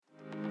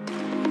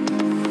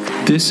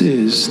This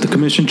is the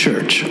Commission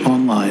Church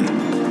Online.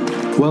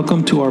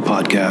 Welcome to our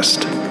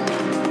podcast.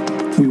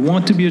 We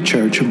want to be a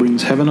church who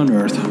brings heaven on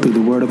earth through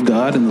the Word of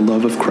God and the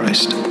love of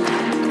Christ.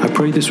 I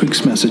pray this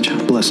week's message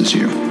blesses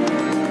you.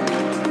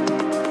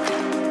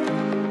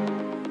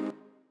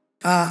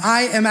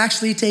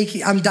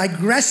 I'm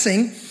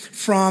digressing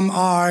from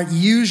our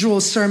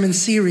usual sermon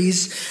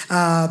series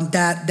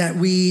that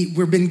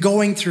we've been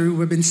going through.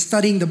 We've been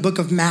studying the book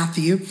of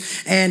Matthew.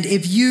 And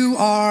if you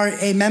are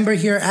a member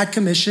here at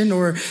Commission,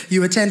 or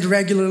you attend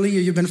regularly, or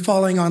you've been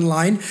following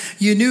online,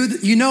 you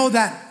know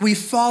that we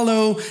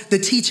follow the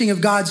teaching of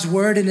God's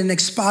word in an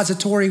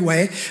expository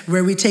way,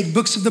 where we take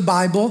books of the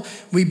Bible,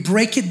 we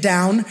break it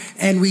down,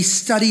 and we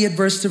study it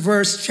verse to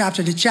verse,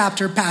 chapter to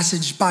chapter,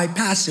 passage by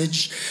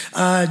passage,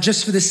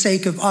 just for the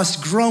sake of us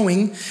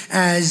growing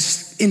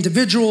as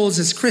individuals,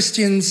 as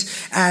Christians,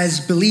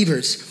 as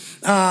believers.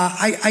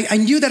 I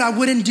knew that I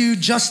wouldn't do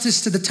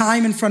justice to the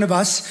time in front of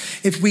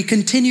us if we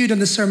continued on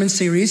the sermon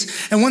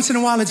series. And once in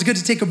a while, it's good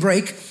to take a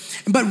break.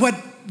 But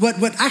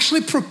what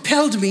actually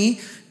propelled me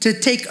to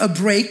take a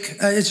break,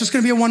 it's just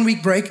going to be a 1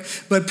 week break,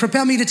 but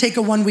propelled me to take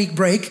a 1 week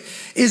break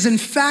is in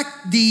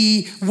fact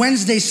the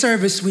Wednesday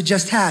service we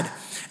just had.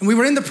 And we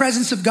were in the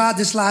presence of God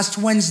this last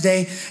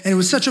Wednesday, and it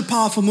was such a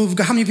powerful move of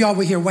God. How many of y'all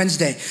were here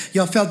Wednesday?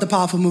 Y'all felt the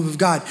powerful move of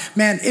God.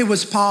 Man, it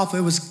was powerful.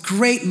 It was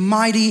great,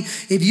 mighty.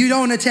 If you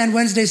don't attend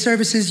Wednesday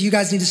services, you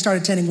guys need to start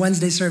attending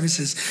Wednesday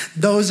services.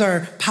 Those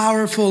are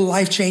powerful,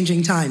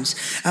 life-changing times.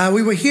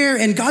 We were here,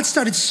 and God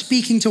started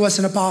speaking to us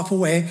in a powerful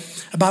way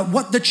about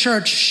what the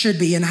church should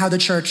be and how the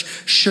church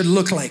should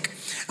look like.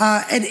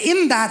 And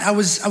in that, I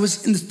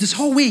was in this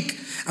whole week,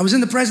 I was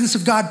in the presence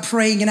of God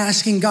praying and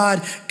asking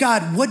God,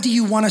 what do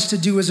you want us to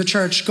do as a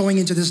church going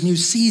into this new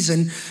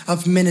season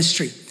of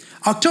ministry?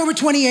 October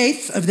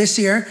 28th of this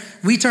year,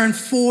 we turned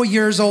 4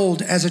 years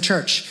old as a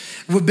church.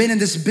 We've been in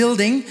this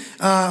building,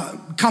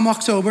 come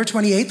October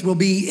 28th, we'll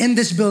be in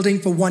this building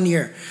for 1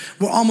 year.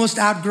 We're almost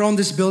outgrown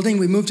this building.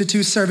 We moved to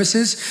 2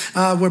 services.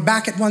 We're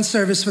back at 1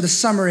 service for the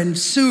summer, and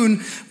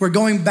soon we're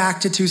going back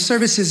to 2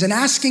 services and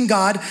asking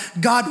God,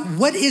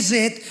 what is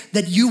it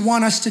that you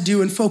want us to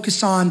do and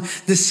focus on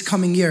this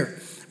coming year?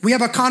 We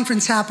have a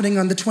conference happening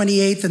on the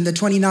 28th and the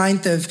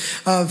 29th of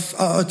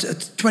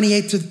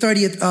 28th to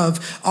 30th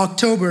of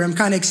October. I'm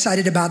kind of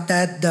excited about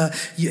that.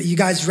 You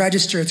guys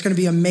register. It's going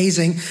to be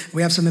amazing.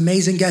 We have some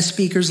amazing guest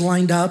speakers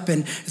lined up,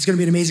 and it's going to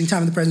be an amazing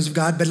time in the presence of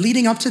God. But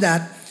leading up to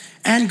that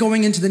and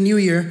going into the new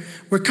year,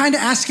 we're kind of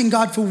asking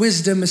God for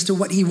wisdom as to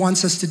what he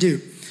wants us to do.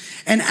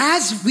 And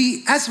as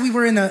we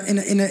were in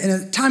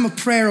a time of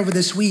prayer over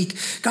this week,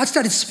 God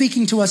started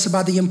speaking to us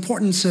about the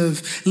importance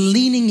of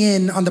leaning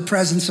in on the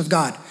presence of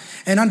God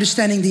and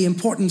understanding the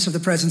importance of the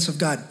presence of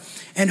God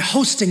and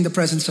hosting the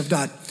presence of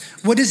God.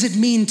 What does it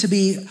mean to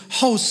be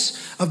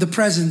hosts of the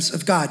presence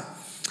of God?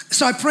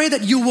 So I pray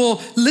that you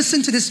will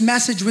listen to this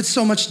message with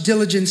so much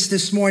diligence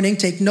this morning.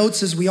 Take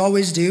notes as we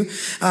always do.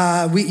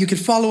 You can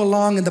follow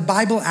along in the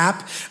Bible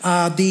app.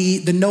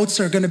 The notes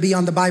are going to be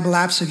on the Bible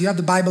app. So if you have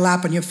the Bible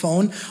app on your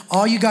phone,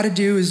 all you got to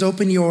do is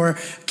open your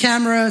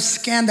camera,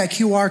 scan that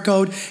QR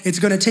code. It's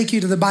going to take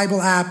you to the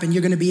Bible app, and you're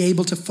going to be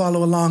able to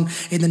follow along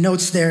in the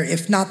notes there.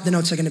 If not, the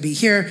notes are going to be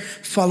here.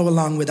 Follow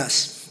along with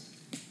us.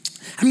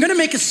 I'm going to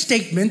make a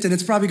statement, and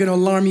it's probably going to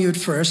alarm you at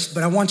first,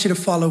 but I want you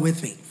to follow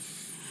with me.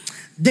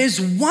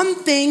 There's one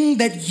thing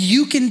that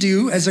you can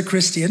do as a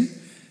Christian.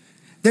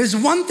 There's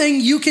one thing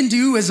you can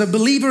do as a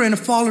believer and a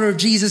follower of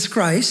Jesus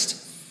Christ.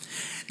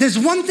 There's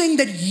one thing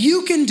that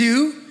you can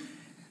do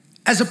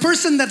as a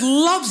person that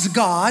loves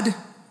God,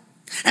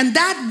 and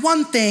that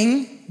one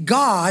thing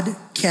God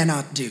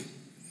cannot do.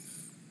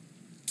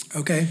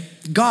 Okay?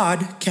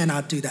 God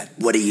cannot do that.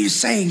 What are you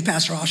saying,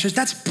 Pastor Oshers?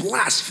 That's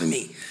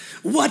blasphemy.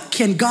 What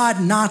can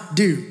God not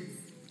do?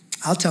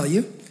 I'll tell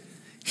you.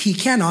 He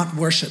cannot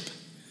worship.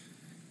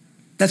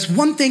 That's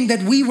one thing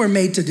that we were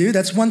made to do.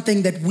 That's one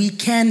thing that we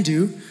can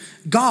do.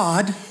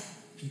 God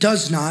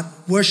does not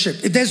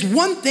worship. If there's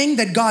one thing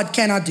that God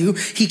cannot do,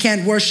 he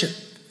can't worship.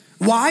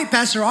 Why,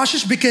 Pastor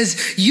Ashish?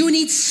 Because you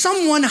need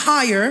someone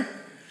higher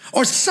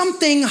or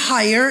something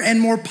higher and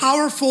more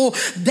powerful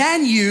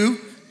than you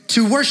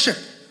to worship.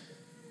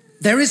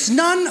 There is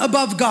none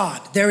above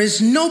God. There is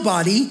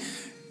nobody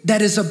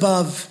that is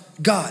above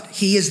God.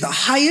 He is the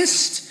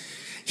highest.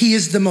 He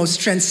is the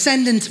most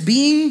transcendent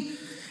being.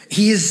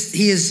 He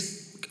is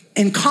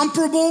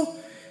incomparable,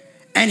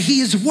 and he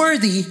is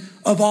worthy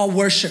of all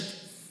worship.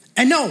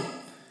 And no,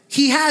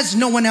 he has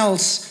no one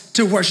else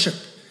to worship.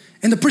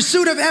 In the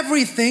pursuit of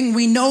everything,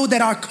 we know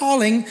that our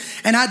calling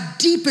and our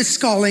deepest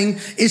calling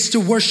is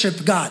to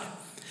worship God.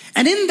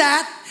 And in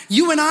that,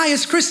 you and I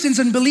as Christians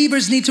and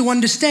believers need to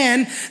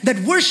understand that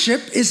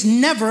worship is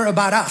never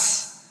about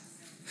us.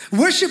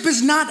 Worship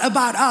is not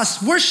about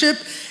us. Worship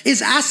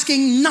is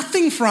asking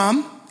nothing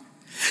from,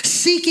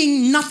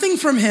 seeking nothing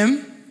from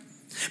him,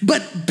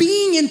 but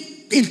being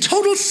in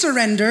total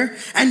surrender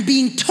and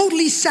being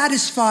totally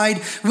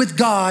satisfied with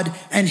God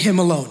and him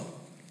alone.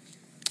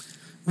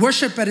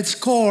 Worship at its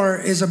core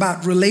is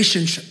about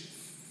relationship.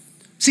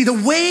 See, the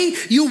way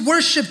you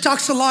worship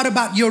talks a lot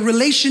about your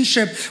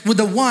relationship with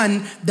the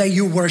one that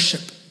you worship.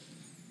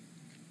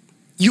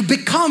 You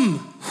become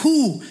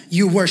who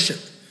you worship.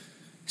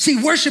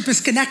 See, worship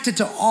is connected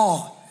to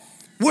awe.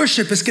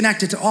 Worship is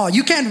connected to awe.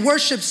 You can't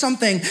worship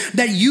something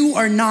that you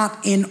are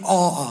not in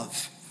awe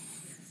of.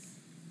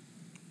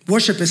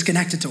 Worship is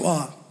connected to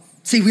awe.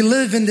 See, we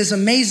live in this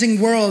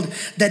amazing world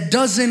that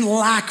doesn't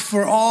lack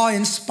for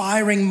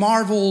awe-inspiring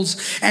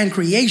marvels and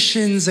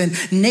creations and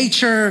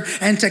nature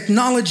and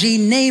technology,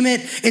 name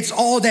it, it's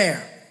all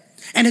there.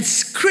 And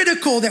it's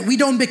critical that we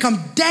don't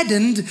become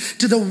deadened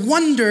to the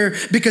wonder,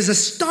 because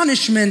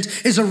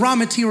astonishment is a raw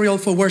material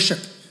for worship.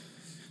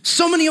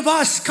 So many of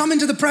us come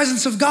into the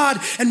presence of God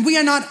and we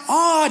are not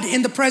awed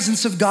in the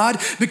presence of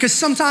God because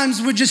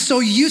sometimes we're just so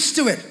used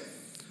to it.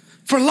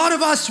 For a lot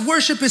of us,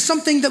 worship is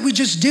something that we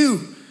just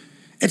do.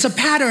 It's a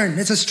pattern,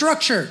 it's a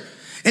structure.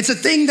 It's a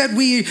thing that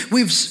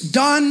we've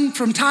done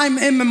from time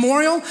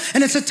immemorial,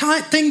 and it's a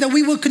thing that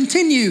we will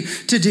continue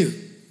to do.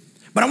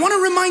 But I want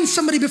to remind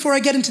somebody before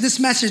I get into this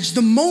message,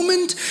 the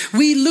moment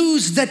we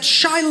lose that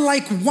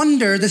childlike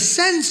wonder, the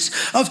sense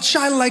of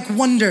childlike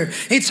wonder,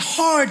 it's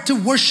hard to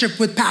worship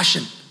with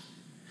passion.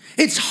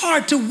 It's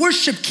hard to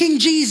worship King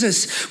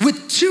Jesus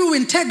with true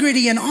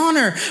integrity and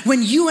honor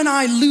when you and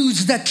I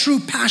lose that true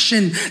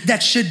passion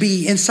that should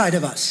be inside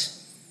of us.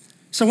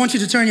 So I want you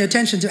to turn your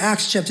attention to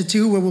Acts chapter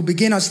 2, where we'll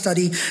begin our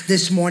study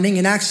this morning.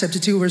 In Acts chapter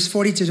 2, verse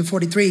 42 to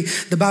 43,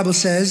 the Bible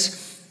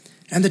says,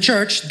 and the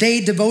church,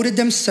 they devoted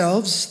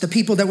themselves, the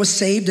people that were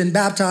saved and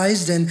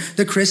baptized and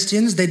the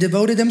Christians, they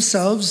devoted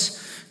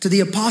themselves to the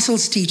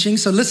apostles' teaching.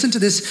 So listen to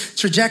this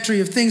trajectory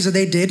of things that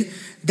they did.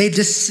 They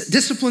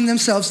disciplined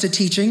themselves to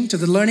teaching, to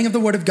the learning of the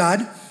word of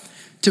God,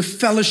 to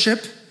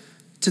fellowship,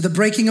 to the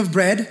breaking of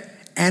bread,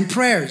 and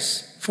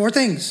prayers. 4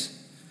 things.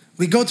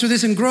 We go through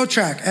this in Grow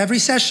Track every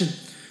session.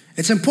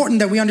 It's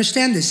important that we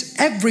understand this.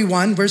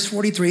 Everyone, verse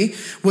 43,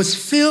 was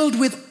filled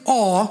with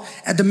awe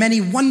at the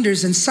many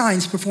wonders and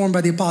signs performed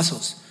by the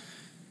apostles.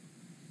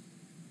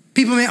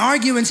 People may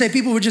argue and say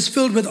people were just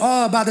filled with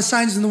awe about the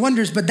signs and the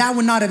wonders, but that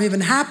would not have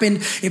even happened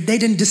if they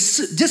didn't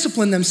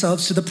discipline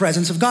themselves to the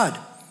presence of God.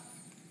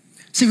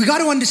 See, we got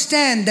to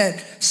understand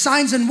that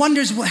signs and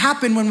wonders will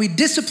happen when we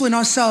discipline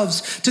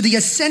ourselves to the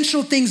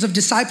essential things of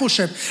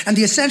discipleship and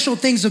the essential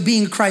things of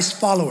being a Christ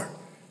follower.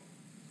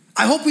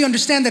 I hope we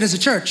understand that as a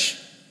church.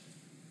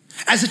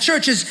 As a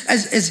church,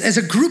 as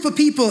a group of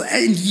people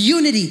in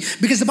unity,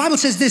 because the Bible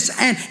says this,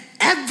 and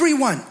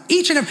everyone,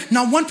 each and every,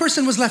 not one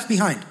person was left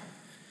behind.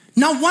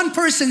 Not one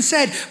person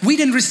said, we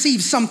didn't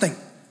receive something.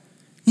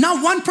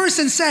 Not one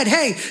person said,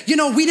 hey,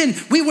 we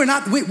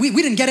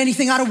didn't get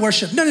anything out of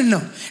worship.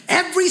 No.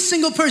 Every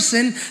single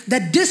person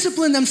that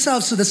disciplined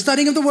themselves to the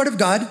studying of the word of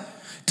God,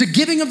 to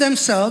giving of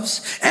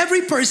themselves,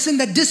 every person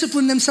that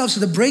disciplined themselves to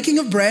the breaking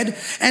of bread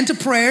and to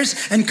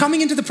prayers and coming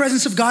into the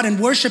presence of God and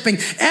worshiping,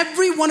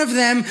 every one of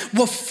them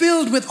were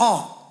filled with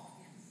awe.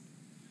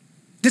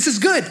 This is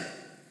good.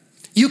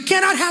 You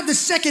cannot have the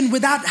second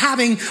without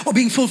having or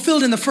being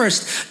fulfilled in the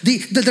first.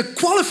 The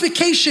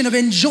qualification of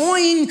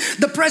enjoying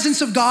the presence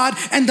of God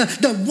and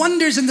the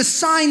wonders and the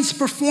signs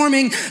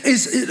performing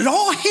it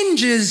all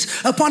hinges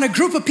upon a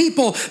group of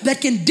people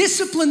that can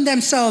discipline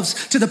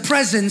themselves to the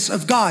presence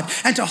of God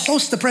and to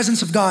host the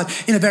presence of God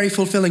in a very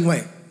fulfilling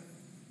way.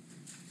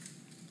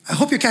 I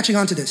hope you're catching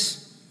on to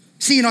this.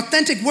 See, in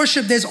authentic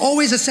worship, there's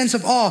always a sense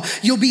of awe.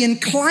 You'll be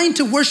inclined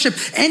to worship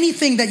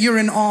anything that you're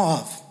in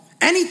awe of.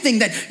 Anything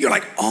that you're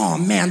like, oh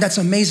man, that's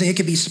amazing. It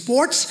could be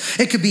sports.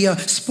 It could be a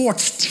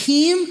sports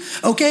team,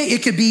 okay?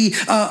 It could be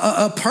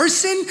a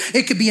person.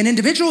 It could be an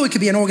individual. It could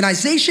be an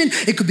organization.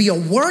 It could be a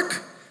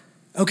work,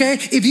 okay?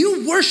 If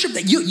you worship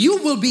that,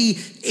 you will be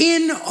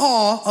in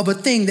awe of a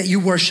thing that you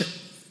worship.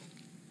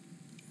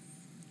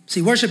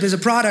 See, worship is a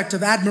product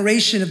of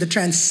admiration of the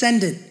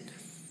transcendent.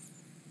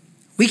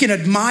 We can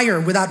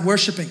admire without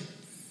worshiping.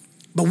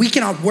 But we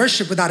cannot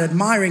worship without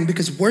admiring,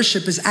 because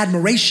worship is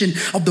admiration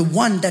of the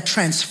one that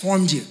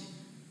transformed you.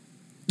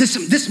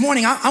 This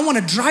morning, I want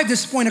to drive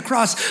this point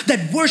across,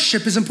 that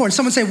worship is important.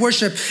 Someone say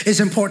worship is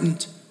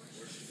important.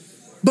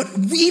 But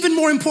even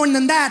more important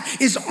than that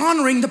is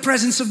honoring the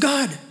presence of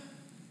God.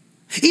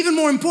 Even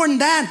more important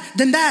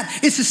than that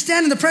is to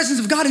stand in the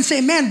presence of God and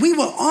say, man, we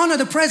will honor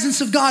the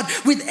presence of God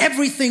with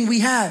everything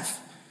we have.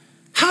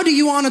 How do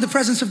you honor the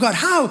presence of God?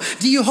 How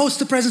do you host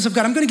the presence of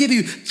God? I'm going to give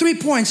you 3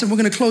 points and we're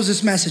going to close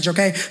this message,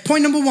 okay?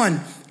 Point number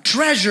 1,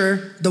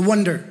 treasure the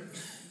wonder.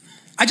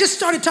 I just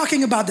started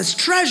talking about this,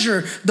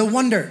 treasure the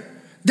wonder.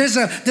 There's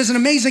an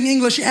amazing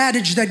English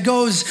adage that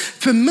goes,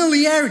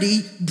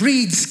 familiarity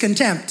breeds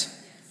contempt.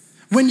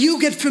 When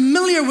you get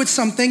familiar with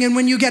something and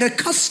when you get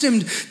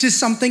accustomed to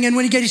something and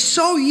when you get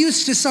so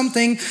used to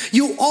something,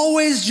 you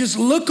always just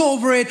look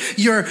over it.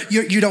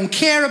 You don't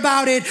care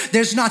about it.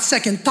 There's not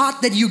second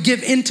thought that you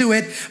give into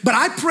it. But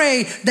I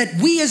pray that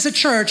we as a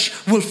church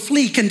will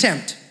flee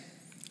contempt.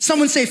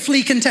 Someone say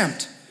flee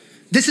contempt.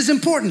 This is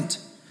important.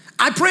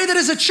 I pray that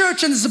as a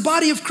church and as a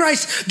body of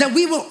Christ, that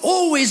we will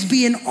always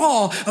be in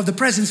awe of the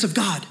presence of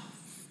God.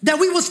 That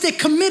we will stay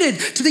committed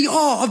to the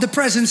awe of the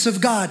presence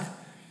of God.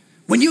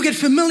 When you get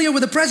familiar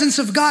with the presence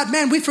of God,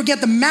 man, we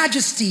forget the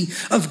majesty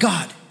of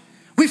God.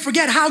 We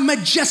forget how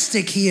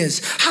majestic he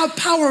is, how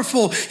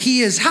powerful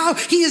he is, how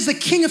he is the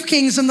King of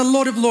Kings and the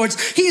Lord of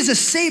Lords. He is a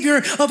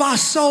savior of our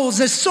souls.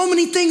 There's so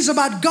many things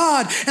about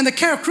God and the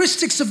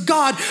characteristics of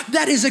God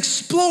that is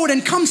explored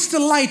and comes to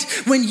light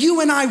when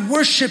you and I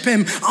worship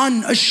him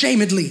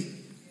unashamedly.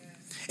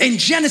 In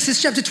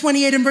Genesis chapter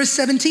 28 and verse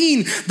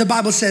 17, the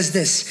Bible says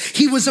this: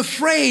 he was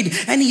afraid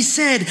and he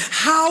said,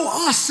 how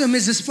awesome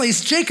is this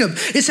place? Jacob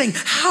is saying,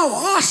 how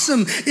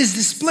awesome is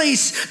this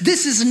place?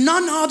 This is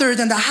none other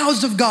than the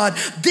house of God.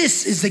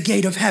 This is the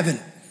gate of heaven.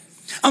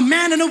 A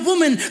man and a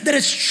woman that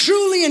has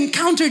truly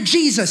encountered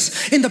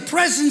Jesus in the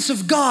presence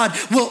of God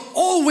will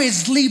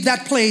always leave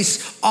that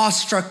place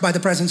awestruck by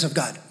the presence of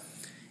God.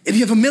 If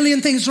you have a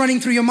million things running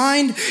through your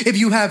mind, if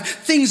you have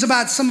things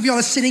about, some of y'all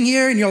are sitting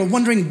here and you're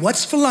wondering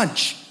what's for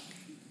lunch,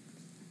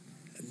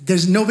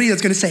 there's nobody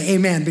that's going to say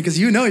amen, because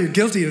you know you're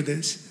guilty of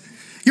this.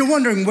 You're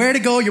wondering where to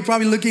go. You're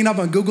probably looking up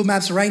on Google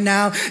Maps right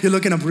now. You're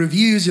looking up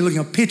reviews. You're looking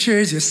up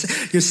pictures.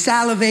 You're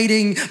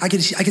salivating. I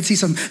can see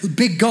some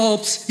big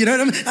gulps. You know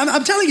what I mean?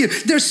 I'm telling you,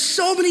 there's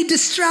so many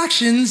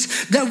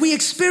distractions that we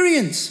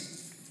experience.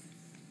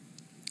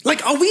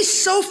 Like, are we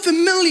so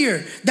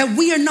familiar that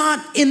we are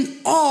not in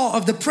awe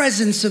of the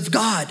presence of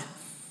God?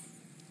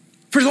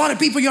 For a lot of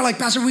people, you're like,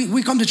 Pastor,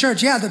 we come to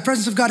church. Yeah, the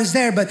presence of God is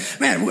there, but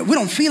man, we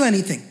don't feel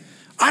anything.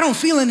 I don't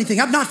feel anything.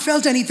 I've not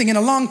felt anything in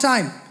a long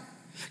time.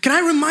 Can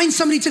I remind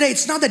somebody today,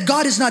 it's not that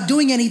God is not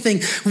doing anything.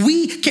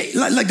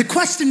 The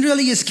question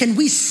really is, can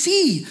we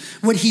see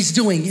what he's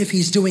doing if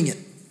he's doing it?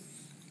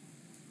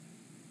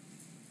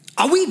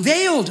 Are we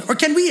veiled, or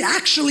can we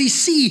actually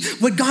see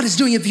what God is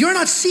doing? If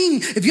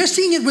you're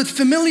seeing it with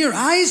familiar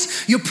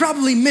eyes, you're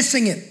probably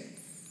missing it.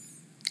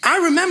 I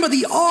remember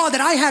the awe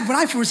that I had when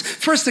I was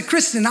first a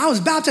Christian. I was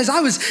baptized.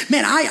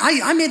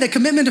 I made a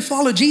commitment to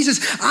follow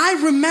Jesus. I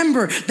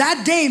remember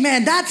that day,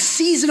 man, that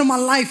season of my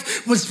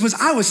life was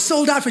I was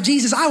sold out for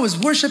Jesus. I was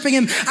worshiping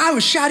him. I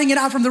was shouting it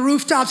out from the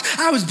rooftops.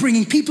 I was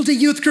bringing people to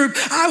youth group.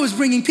 I was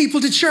bringing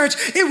people to church.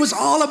 It was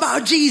all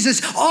about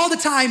Jesus all the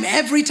time,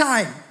 every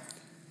time.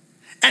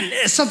 And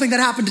something that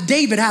happened to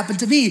David happened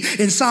to me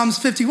in Psalms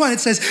 51.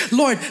 It says,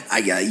 Lord,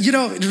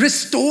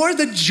 restore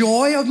the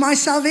joy of my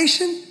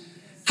salvation.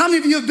 How many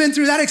of you have been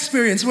through that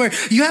experience where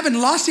you haven't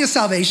lost your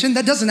salvation?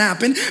 That doesn't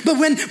happen. But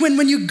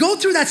when you go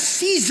through that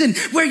season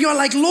where you're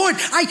like, Lord,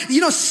 I'm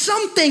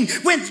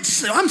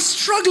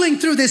struggling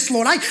through this,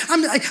 Lord.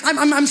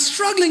 I'm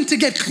struggling to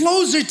get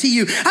closer to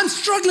you. I'm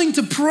struggling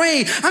to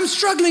pray. I'm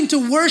struggling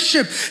to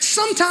worship.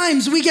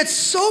 Sometimes we get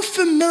so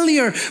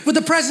familiar with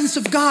the presence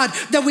of God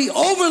that we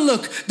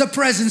overlook the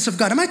presence of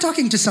God. Am I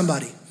talking to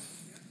somebody?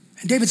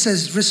 And David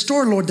says,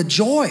 restore, Lord, the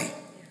joy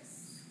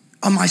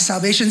of my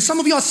salvation. Some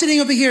of y'all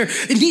sitting over here,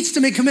 it needs to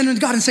make a commitment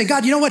to God and say,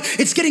 God, you know what?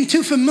 It's getting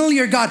too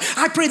familiar, God.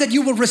 I pray that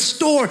you will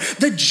restore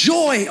the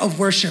joy of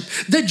worship,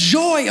 the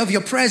joy of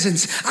your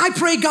presence. I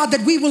pray, God,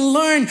 that we will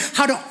learn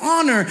how to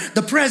honor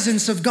the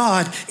presence of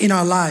God in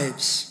our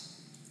lives.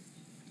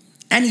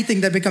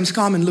 Anything that becomes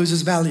common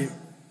loses value.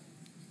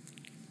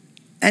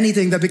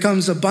 Anything that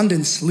becomes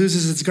abundance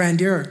loses its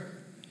grandeur.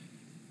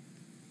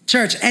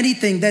 Church,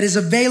 anything that is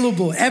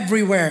available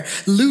everywhere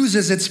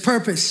loses its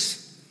purpose.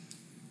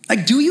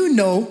 Like, do you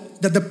know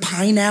that the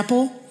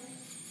pineapple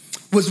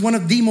was one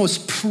of the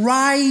most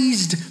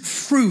prized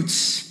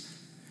fruits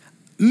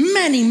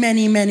many,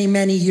 many, many,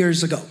 many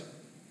years ago?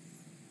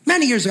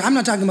 Many years ago. I'm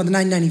not talking about the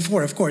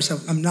 1994, of course,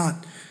 I'm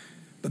not.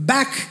 But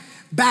back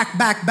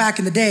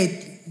in the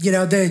day,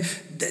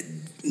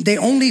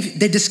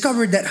 they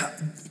discovered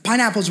that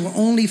pineapples were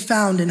only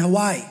found in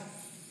Hawaii.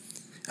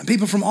 And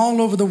people from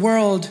all over the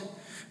world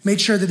made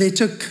sure that they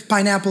took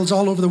pineapples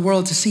all over the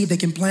world to see if they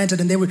can plant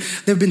it. And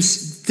they've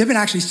been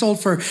actually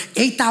sold for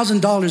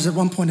 $8,000 at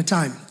one point in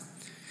time.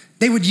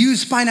 They would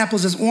use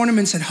pineapples as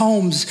ornaments at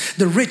homes.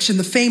 The rich and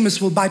the famous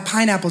will buy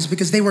pineapples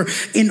because they were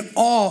in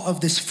awe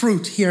of this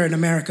fruit here in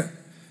America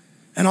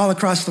and all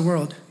across the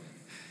world.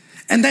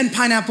 And then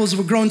pineapples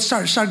were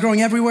started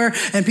growing everywhere,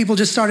 and people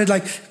just started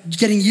like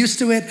getting used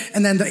to it.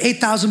 And then the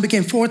 8,000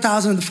 became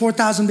 4,000, and the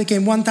 4,000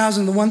 became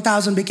 1,000, the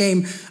 1,000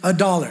 became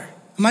 $1.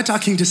 Am I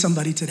talking to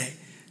somebody today?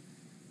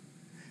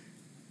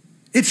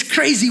 It's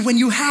crazy. When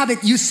you have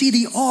it, you see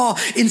the awe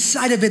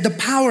inside of it, the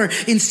power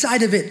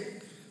inside of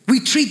it. We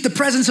treat the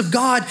presence of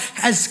God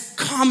as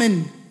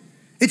common.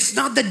 It's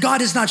not that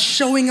God is not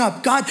showing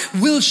up. God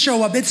will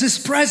show up. It's his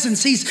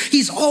presence.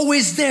 He's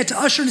always there to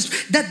usher in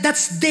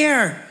that's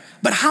there.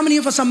 But how many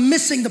of us are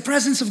missing the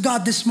presence of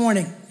God this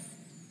morning?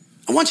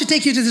 I want to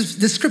take you to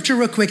the scripture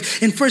real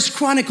quick in 1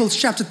 Chronicles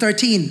chapter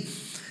 13.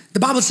 The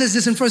Bible says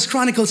this in 1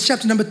 Chronicles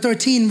chapter number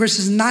 13,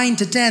 verses 9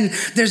 to 10.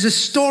 There's a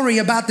story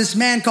about this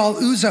man called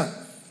Uzzah.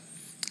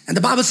 And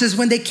the Bible says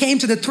when they came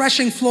to the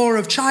threshing floor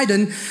of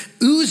Chidon,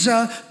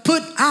 Uzzah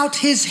put out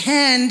his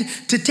hand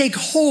to take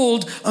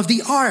hold of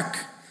the ark.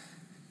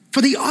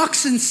 For the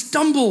oxen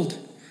stumbled,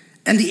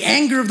 and the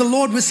anger of the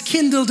Lord was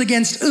kindled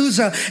against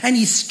Uzzah, and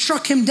he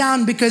struck him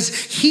down because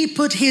he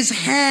put his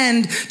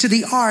hand to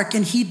the ark,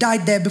 and he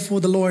died there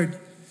before the Lord.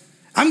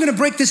 I'm going to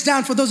break this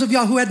down for those of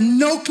y'all who had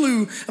no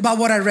clue about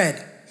what I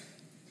read.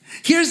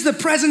 Here's the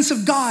presence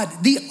of God,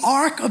 the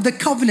Ark of the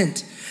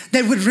Covenant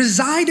that would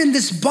reside in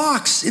this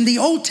box in the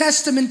Old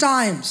Testament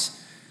times.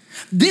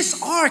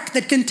 This ark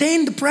that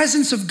contained the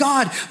presence of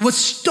God was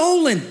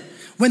stolen.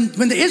 When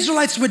the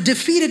Israelites were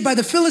defeated by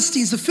the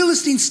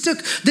Philistines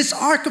took this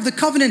Ark of the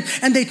Covenant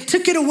and they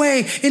took it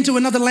away into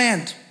another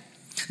land.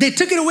 They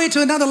took it away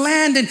to another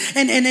land and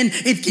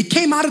it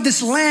came out of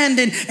this land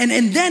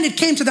and then it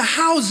came to the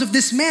house of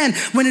this man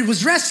when it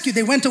was rescued.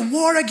 They went to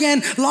war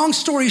again. Long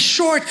story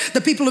short,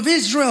 the people of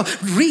Israel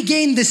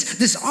regained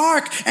this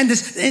ark and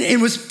it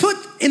was put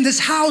in this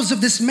house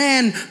of this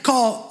man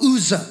called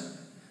Uzzah.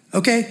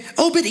 Okay,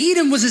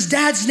 Obed-Edom was his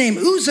dad's name.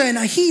 Uzzah and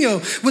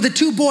Ahio were the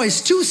two boys,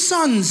 two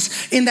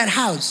sons in that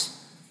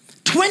house.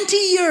 20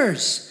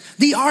 years,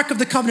 the Ark of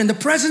the Covenant, the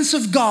presence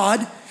of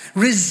God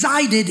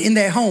resided in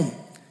their home.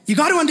 You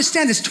got to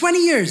understand this,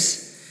 20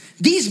 years.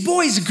 These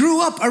boys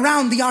grew up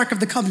around the Ark of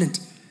the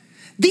Covenant.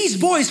 These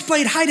boys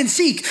played hide and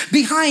seek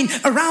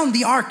around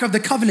the Ark of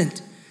the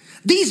Covenant.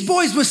 These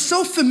boys were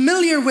so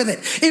familiar with it.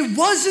 It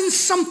wasn't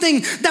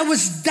something that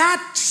was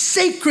that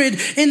sacred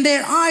in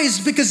their eyes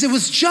because it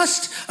was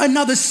just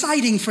another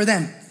sighting for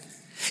them.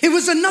 It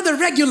was another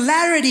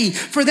regularity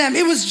for them.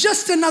 It was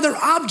just another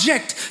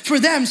object for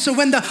them. So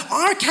when the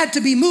ark had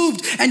to be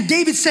moved and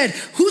David said,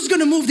 who's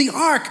going to move the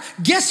ark?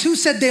 Guess who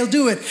said they'll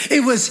do it?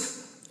 It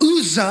was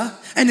Uzzah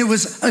and it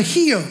was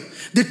Ahio.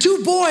 The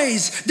two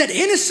boys that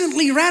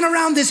innocently ran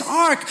around this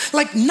ark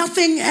like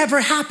nothing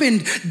ever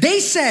happened. They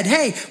said,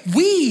 hey,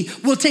 we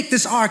will take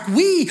this ark.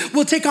 We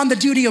will take on the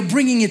duty of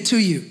bringing it to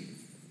you.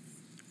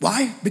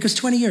 Why? Because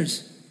 20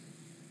 years.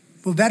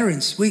 We're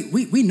veterans.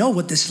 We know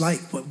what this like,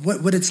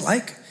 what it's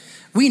like.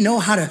 We know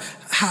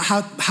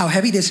how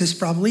heavy this is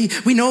probably.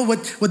 We know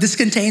what this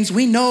contains.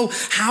 We know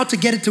how to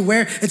get it to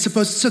where it's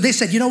supposed to. So they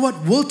said, you know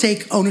what? We'll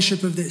take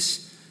ownership of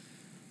this.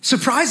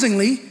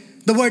 Surprisingly,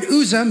 the word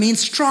Uzzah means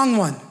strong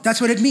one.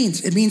 That's what it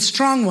means. It means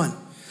strong one.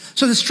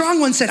 So the strong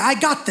one said, I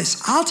got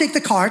this. I'll take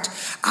the cart.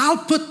 I'll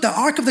put the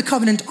Ark of the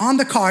Covenant on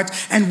the cart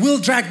and we'll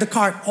drag the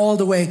cart all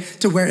the way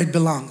to where it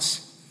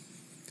belongs.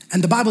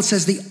 And the Bible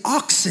says the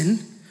oxen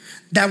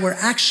that were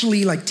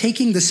actually like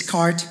taking this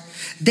cart,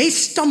 they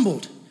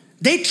stumbled,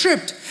 they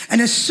tripped.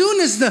 And as soon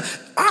as the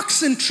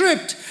oxen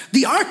tripped,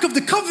 the Ark of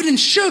the Covenant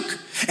shook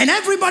and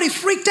everybody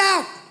freaked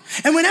out.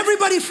 And when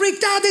everybody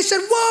freaked out, they said,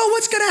 whoa,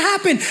 what's going to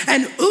happen?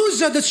 And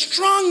Uzzah, the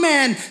strong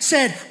man,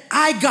 said,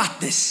 I got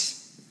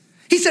this.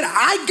 He said,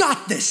 I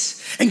got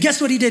this. And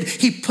guess what he did?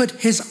 He put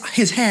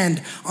his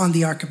hand on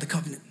the Ark of the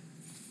Covenant.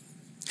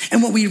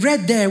 And what we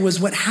read there was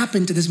what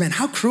happened to this man.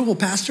 How cruel,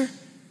 Pastor.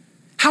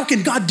 How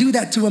can God do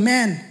that to a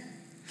man?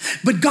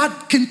 But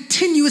God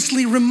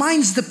continuously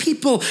reminds the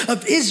people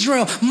of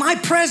Israel, my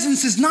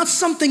presence is not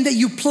something that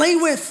you play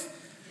with.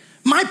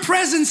 My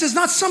presence is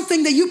not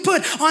something that you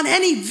put on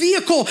any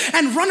vehicle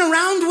and run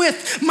around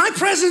with. My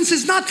presence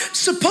is not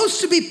supposed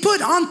to be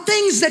put on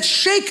things that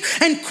shake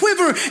and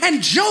quiver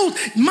and jolt.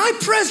 My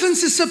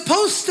presence is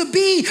supposed to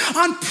be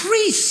on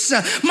priests.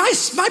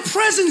 My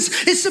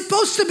presence is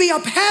supposed to be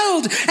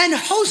upheld and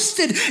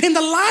hosted in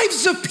the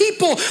lives of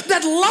people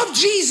that love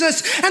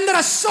Jesus and that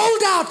are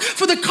sold out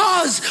for the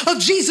cause of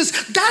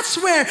Jesus.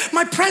 That's where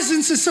my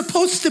presence is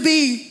supposed to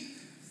be.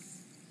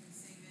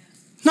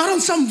 Not on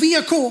some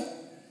vehicle.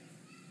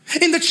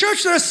 In the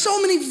church, there are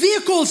so many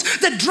vehicles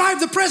that drive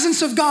the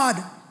presence of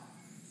God.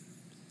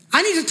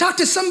 I need to talk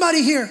to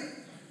somebody here.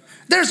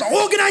 There's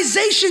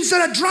organizations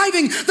that are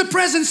driving the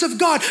presence of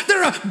God.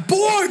 There are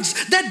boards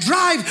that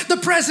drive the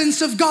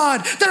presence of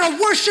God. There are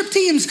worship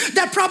teams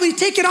that probably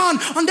take it on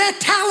their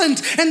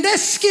talent and their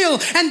skill,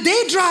 and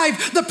they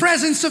drive the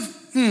presence of...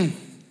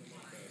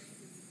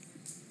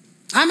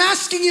 I'm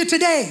asking you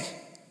today,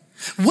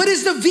 what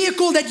is the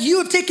vehicle that you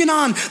have taken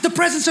on the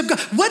presence of God?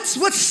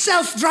 What's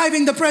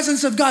self-driving the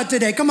presence of God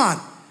today? Come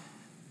on.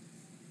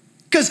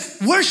 Because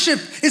worship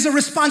is a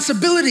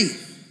responsibility.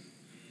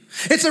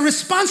 It's a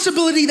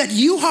responsibility that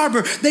you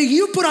harbor, that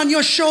you put on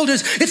your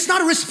shoulders. It's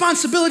not a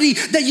responsibility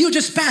that you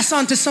just pass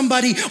on to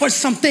somebody or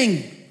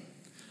something.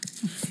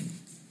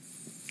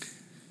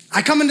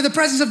 I come into the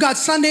presence of God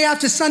Sunday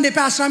after Sunday,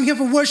 Pastor, I'm here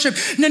for worship.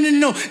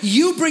 No.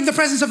 You bring the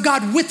presence of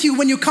God with you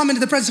when you come into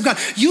the presence of God.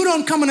 You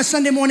don't come on a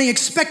Sunday morning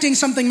expecting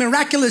something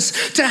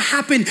miraculous to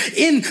happen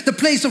in the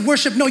place of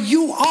worship. No,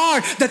 you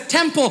are the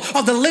temple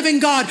of the living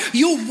God.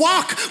 You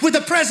walk with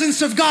the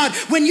presence of God.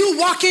 When you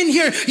walk in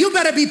here, you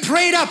better be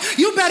prayed up.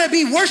 You better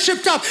be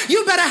worshiped up.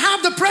 You better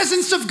have the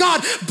presence of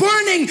God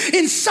burning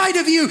inside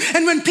of you.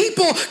 And when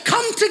people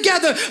come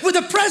together with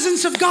the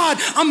presence of God,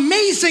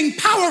 amazing,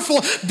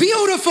 powerful,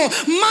 beautiful,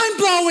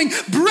 mind-blowing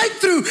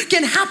breakthrough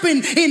can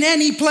happen in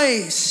any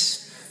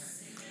place.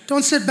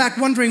 Don't sit back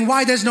wondering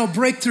why there's no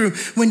breakthrough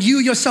when you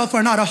yourself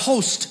are not a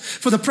host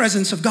for the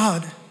presence of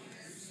God.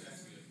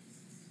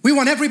 We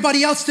want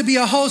everybody else to be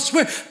a host.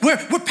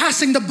 We're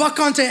passing the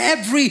buck on to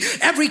every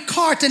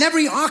cart and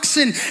every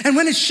oxen. And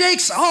when it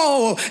shakes,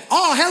 all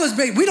hell is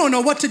big. We don't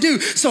know what to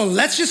do. So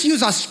let's just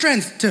use our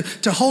strength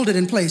to hold it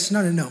in place.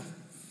 No.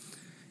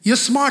 Your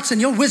smarts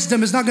and your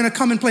wisdom is not going to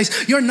come in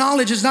place. Your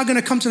knowledge is not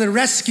going to come to the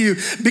rescue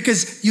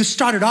because you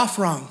started off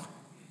wrong.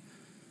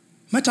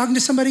 Am I talking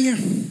to somebody here?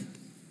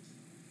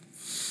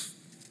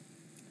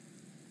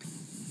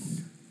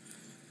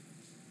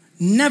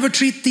 Never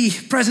treat the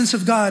presence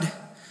of God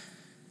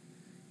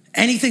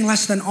anything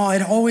less than awe.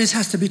 It always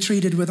has to be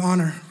treated with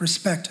honor,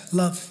 respect,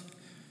 love.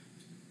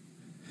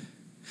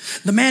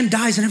 The man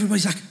dies and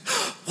everybody's like,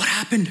 what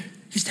happened?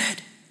 He's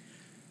dead.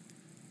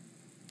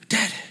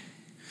 Dead.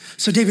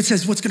 So David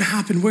says, what's going to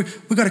happen? We're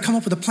going to come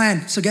up with a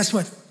plan. So guess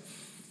what?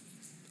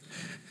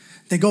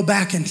 They go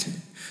back,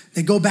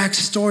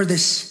 store the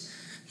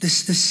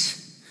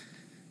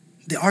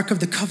Ark of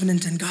the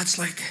Covenant, and God's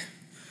like,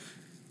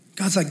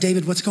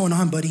 David, what's going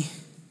on, buddy?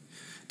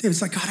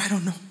 David's like, God, I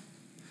don't know.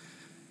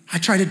 I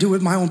tried to do it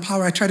with my own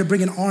power. I tried to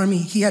bring an army.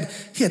 He had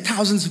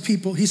thousands of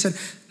people. He said,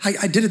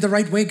 I did it the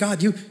right way,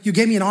 God. You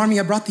gave me an army.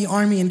 I brought the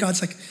army. And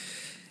God's like,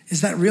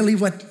 is that really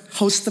what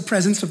hosts the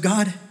presence of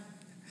God?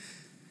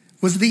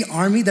 Was it the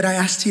army that I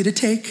asked you to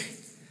take?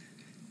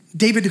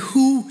 David,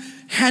 who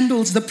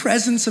handles the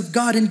presence of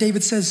God? And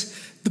David says,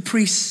 the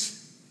priests.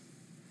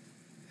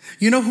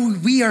 You know who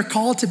we are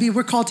called to be?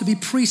 We're called to be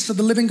priests of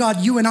the living God.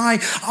 You and I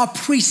are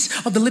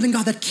priests of the living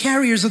God, that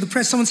carriers of the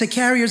presence. Someone say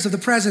carriers of the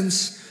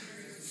presence.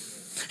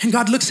 And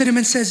God looks at him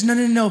and says,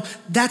 no.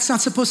 That's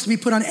not supposed to be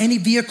put on any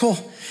vehicle,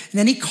 in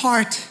any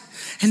cart,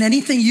 and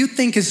anything you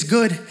think is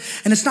good.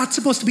 And it's not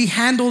supposed to be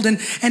handled and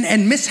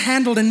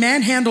mishandled and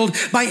manhandled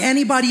by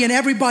anybody and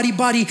everybody.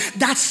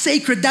 That's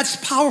sacred. That's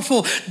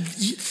powerful.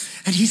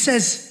 And he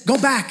says, go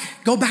back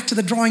to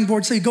the drawing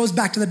board. So he goes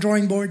back to the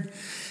drawing board.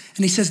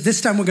 And he says,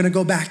 this time we're going to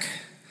go back.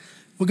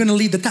 We're going to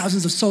leave the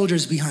thousands of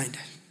soldiers behind.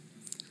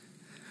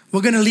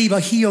 We're going to leave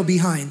Ahio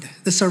behind,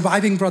 the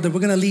surviving brother. We're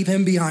going to leave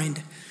him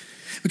behind.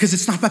 Because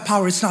it's not by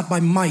power, it's not by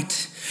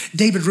might.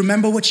 David,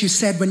 remember what you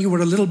said when you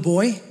were a little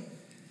boy?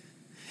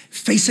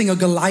 Facing a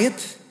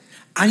Goliath?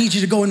 I need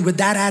you to go in with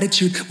that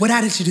attitude. What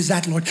attitude is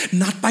that, Lord?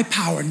 Not by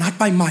power, not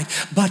by might,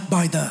 but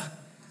by the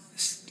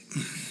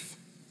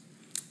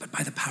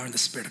power and the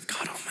Spirit of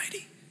God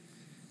Almighty.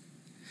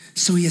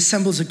 So he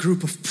assembles a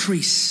group of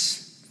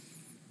priests,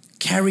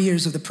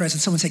 carriers of the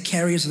presence. Someone say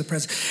carriers of the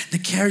presence. The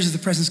carriers of the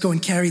presence go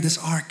and carry this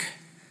ark.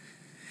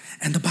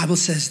 And the Bible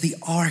says the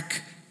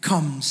ark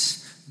comes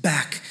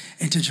back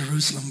into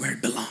Jerusalem where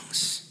it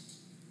belongs.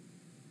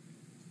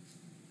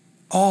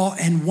 Awe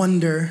and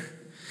wonder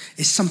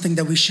is something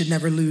that we should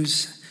never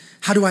lose.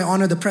 How do I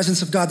honor the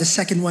presence of God? The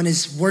second one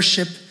is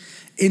worship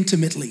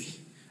intimately.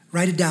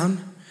 Write it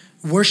down.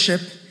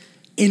 Worship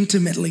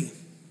intimately.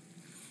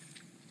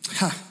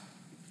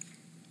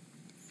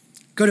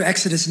 Go to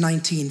Exodus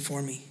 19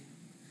 for me.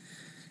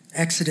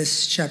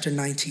 Exodus chapter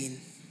 19.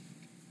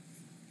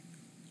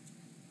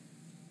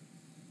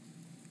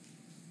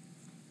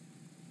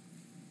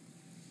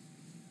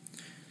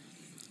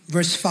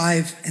 Verse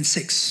 5 and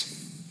 6.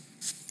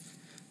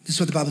 This is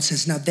what the Bible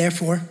says. Now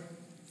therefore,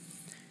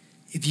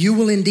 if you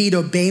will indeed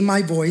obey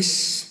my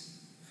voice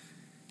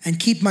and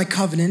keep my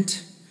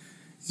covenant,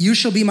 you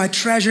shall be my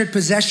treasured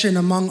possession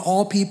among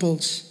all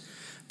peoples,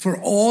 for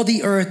all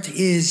the earth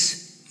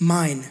is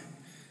mine.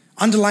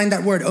 Underline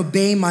that word,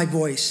 obey my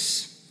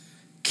voice,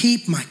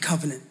 keep my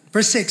covenant.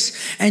 Verse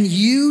 6, and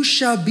you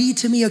shall be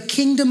to me a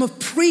kingdom of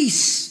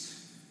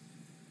priests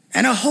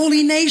and a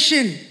holy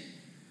nation.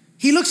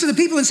 He looks at the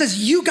people and says,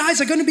 you guys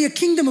are going to be a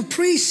kingdom of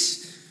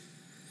priests.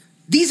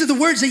 These are the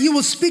words that you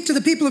will speak to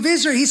the people of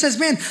Israel. He says,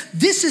 man,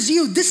 this is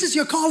you. This is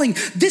your calling.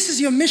 This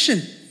is your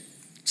mission.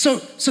 So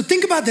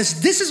think about this.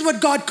 This is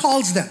what God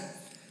calls them.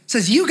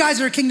 Says, you guys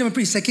are a kingdom of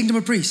priests. Say kingdom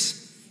of priests.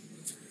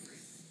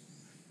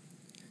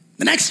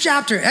 The next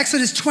chapter,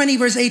 Exodus 20,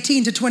 verse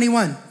 18 to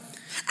 21.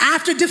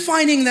 After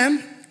defining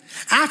them,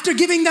 after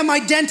giving them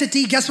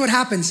identity, guess what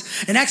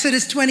happens? In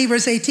Exodus 20,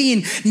 verse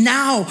 18,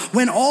 now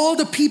when all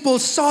the people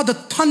saw the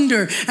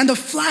thunder and the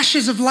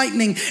flashes of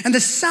lightning and the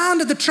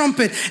sound of the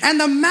trumpet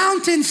and the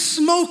mountain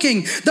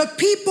smoking, the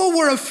people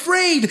were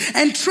afraid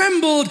and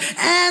trembled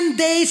and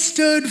they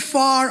stood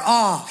far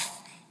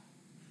off.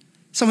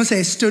 Someone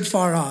say, stood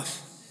far off.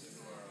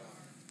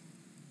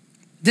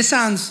 This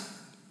sounds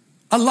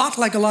a lot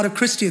like a lot of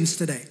Christians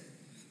today.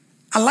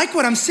 I like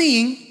what I'm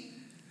seeing,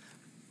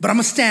 but I'm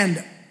gonna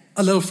stand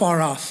a little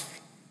far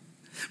off.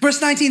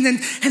 Verse 19,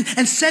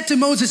 and said to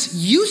Moses,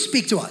 you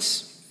speak to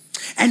us,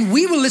 and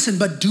we will listen,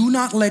 but do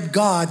not let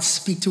God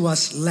speak to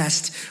us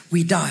lest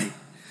we die.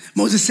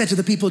 Moses said to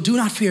the people, do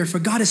not fear, for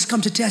God has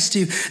come to test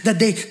you, that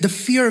the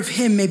fear of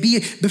him may be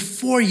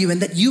before you,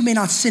 and that you may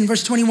not sin.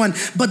 Verse 21,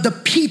 but the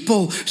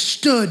people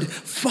stood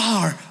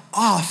far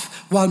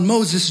off while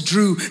Moses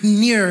drew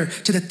near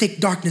to the thick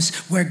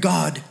darkness where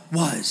God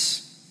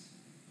was.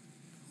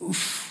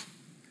 Oof.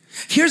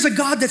 Here's a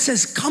God that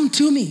says, come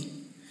to me.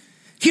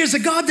 Here's a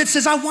God that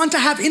says, I want to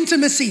have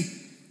intimacy.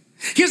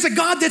 Here's a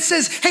God that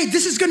says, hey,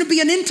 this is going to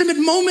be an intimate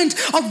moment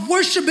of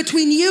worship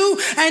between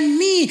you and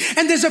me.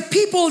 And there's a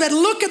people that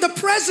look at the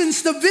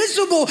presence, the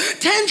visible,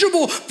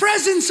 tangible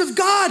presence of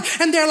God,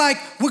 and they're like,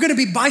 we're going to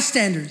be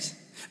bystanders.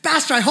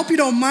 Pastor, I hope you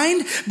don't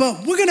mind,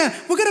 but we're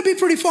gonna be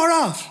pretty far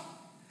off.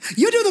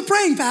 You do the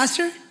praying,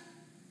 Pastor.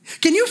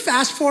 Can you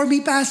fast for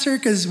me, Pastor?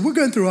 Because we're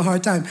going through a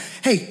hard time.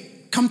 Hey,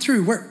 come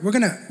through. We're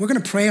gonna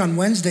pray on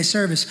Wednesday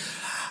service.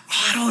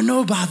 Oh, I don't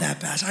know about that,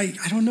 Pastor.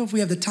 I don't know if we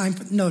have the time.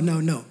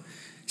 No.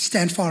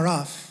 Stand far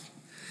off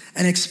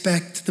and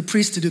expect the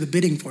priest to do the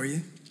bidding for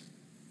you.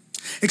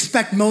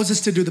 Expect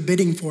Moses to do the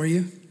bidding for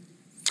you.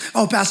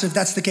 Oh, Pastor, if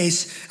that's the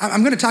case,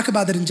 I'm going to talk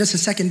about that in just a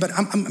second, but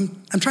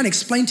I'm trying to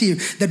explain to you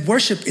that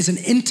worship is an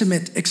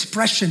intimate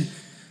expression.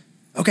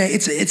 Okay,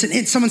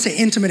 someone say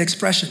intimate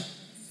expression.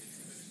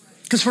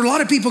 Because for a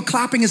lot of people,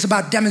 clapping is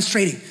about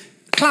demonstrating.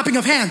 Clapping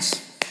of hands.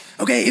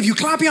 Okay, if you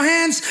clap your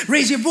hands,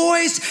 raise your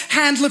voice,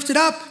 hands lifted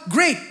up,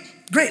 great.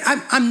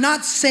 I'm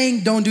not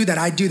saying don't do that.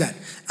 I do that.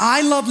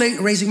 I love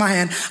raising my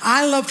hand.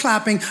 I love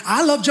clapping.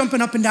 I love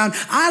jumping up and down.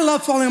 I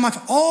love falling on my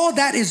feet. All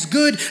that is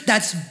good.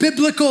 That's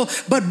biblical.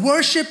 But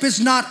worship is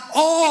not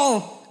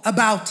all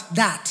about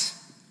that.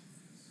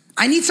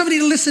 I need somebody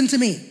to listen to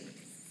me.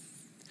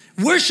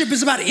 Worship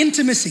is about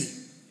intimacy.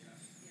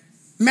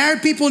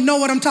 Married people know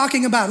what I'm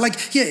talking about.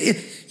 Like,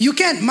 you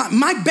can't,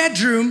 my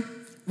bedroom,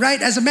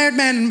 right, as a married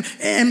man,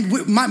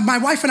 and my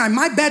wife and I,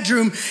 my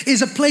bedroom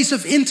is a place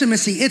of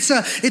intimacy. It's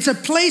a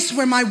place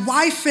where my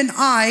wife and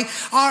I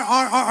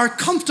are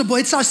comfortable.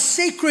 It's our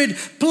sacred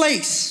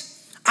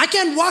place. I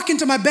can't walk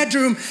into my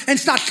bedroom and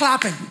start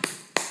clapping.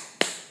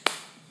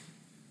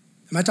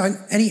 Am I talking,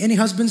 any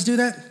husbands do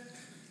that?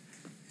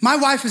 My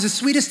wife is the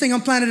sweetest thing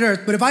on planet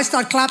Earth, but if I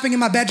start clapping in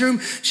my bedroom,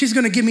 she's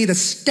gonna give me the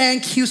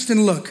stank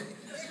Houston look.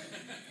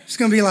 She's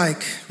gonna be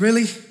like,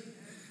 really?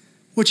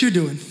 What you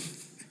doing?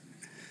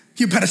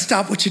 You better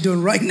stop what you're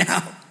doing right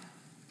now.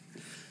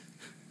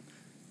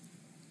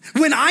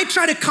 When I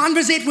try to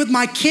conversate with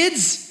my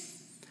kids,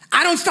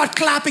 I don't start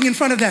clapping in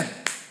front of them.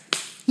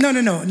 No,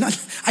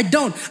 I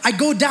don't. I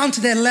go down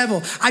to their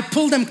level. I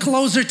pull them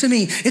closer to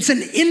me. It's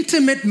an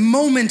intimate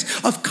moment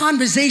of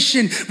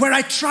conversation where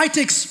I try to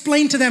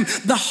explain to them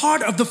the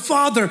heart of the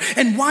Father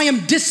and why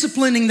I'm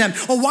disciplining them,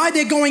 or why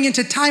they're going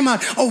into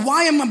timeout, or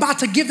why I'm about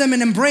to give them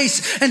an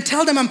embrace and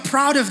tell them I'm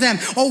proud of them,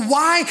 or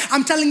why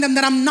I'm telling them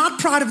that I'm not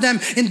proud of them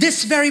in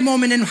this very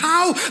moment, and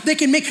how they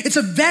can make, it's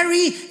a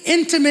very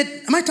intimate,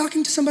 am I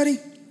talking to somebody?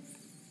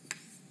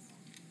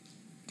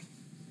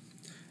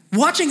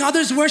 Watching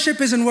others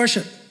worship isn't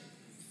worship.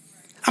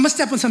 I'm gonna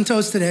step on some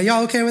toes today. Are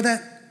y'all okay with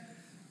that?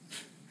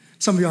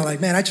 Some of y'all are like,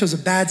 man, I chose a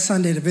bad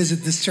Sunday to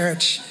visit this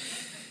church.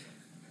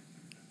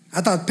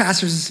 I thought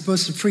pastors are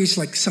supposed to preach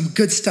like some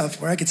good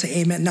stuff where I could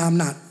say amen. No, I'm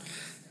not.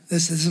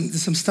 There's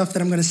some stuff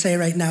that I'm gonna say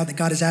right now that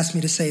God has asked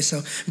me to say,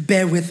 so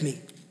bear with me.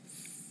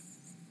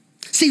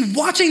 See,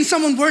 watching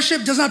someone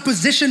worship does not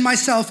position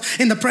myself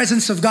in the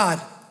presence of God.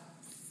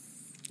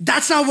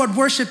 That's not what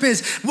worship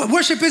is.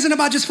 Worship isn't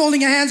about just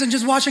folding your hands and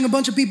just watching a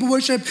bunch of people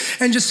worship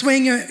and just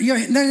swaying your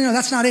no,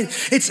 that's not it.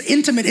 It's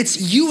intimate. It's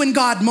you and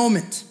God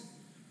moment.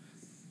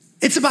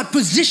 It's about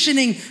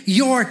positioning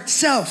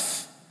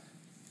yourself.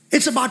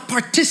 It's about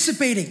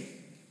participating.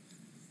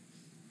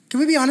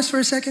 Can we be honest for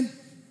a second?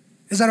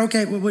 Is that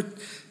okay?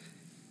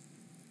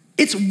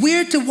 It's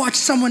weird to watch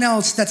someone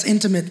else that's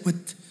intimate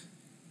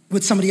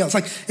with somebody else.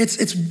 Like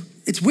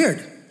it's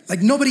weird.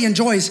 Like nobody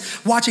enjoys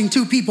watching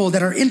two people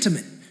that are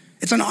intimate.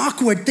 It's an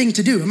awkward thing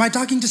to do. Am I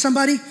talking to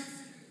somebody?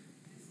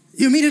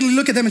 You immediately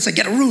look at them and say,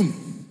 get a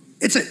room.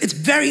 It's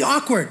very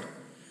awkward.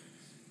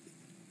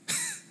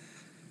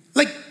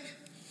 Like,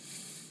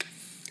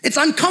 it's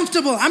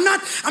uncomfortable. I'm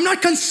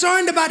not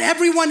concerned about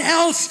everyone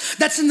else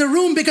that's in the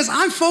room because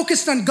I'm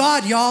focused on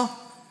God, y'all.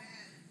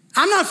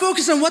 I'm not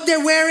focused on what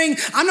they're wearing.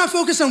 I'm not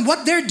focused on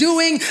what they're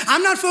doing.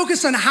 I'm not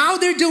focused on how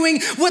they're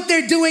doing, what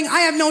they're doing. I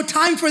have no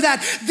time for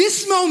that.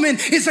 This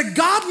moment is a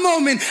God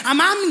moment. I'm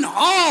in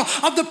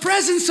awe of the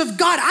presence of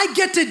God. I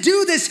get to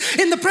do this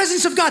in the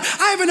presence of God.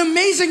 I have an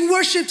amazing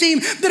worship team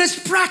that has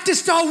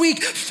practiced all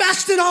week,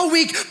 fasted all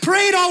week,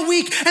 prayed all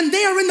week, and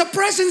they are in the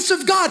presence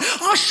of God,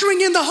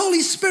 ushering in the Holy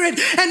Spirit.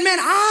 And man,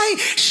 I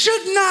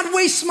should not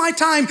waste my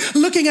time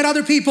looking at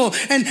other people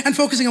and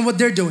focusing on what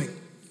they're doing.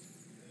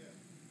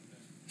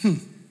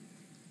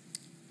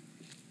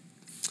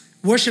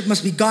 Worship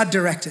must be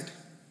God-directed.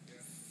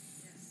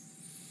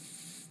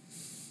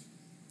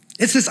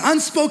 It's this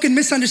unspoken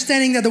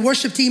misunderstanding that the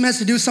worship team has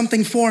to do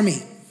something for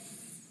me.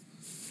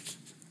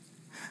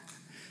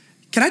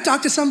 Can I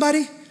talk to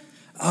somebody?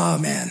 Oh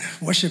man,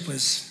 worship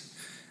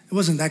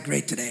wasn't that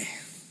great today.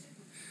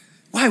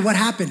 Why? What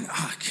happened?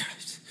 Oh God.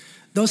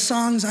 Those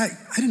songs, I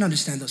didn't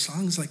understand those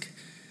songs. Like,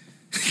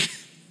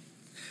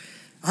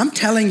 I'm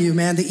telling you,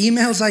 man, the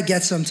emails I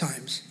get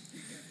sometimes.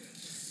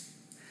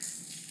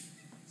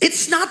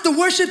 It's not the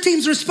worship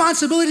team's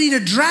responsibility to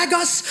drag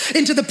us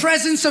into the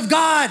presence of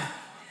God.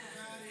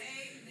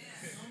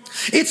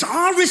 It's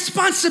our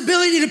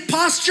responsibility to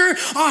posture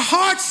our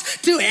hearts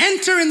to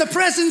enter in the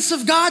presence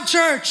of God,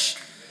 church.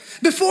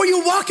 Before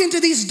you walk into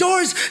these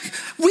doors,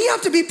 we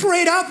have to be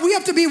prayed up. We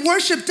have to be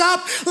worshiped up.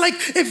 Like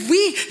if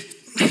we,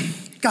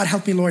 God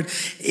help me, Lord.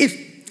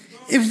 If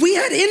if we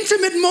had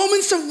intimate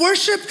moments of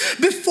worship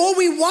before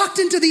we walked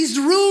into these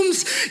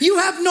rooms, you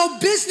have no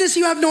business,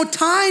 you have no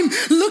time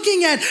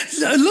looking at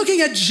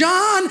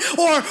John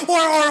or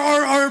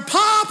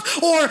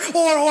Pop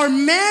or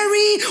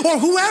Mary or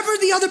whoever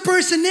the other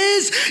person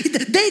is.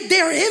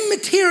 They're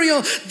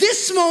immaterial.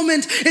 This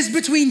moment is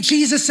between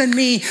Jesus and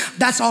me.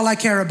 That's all I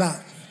care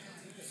about.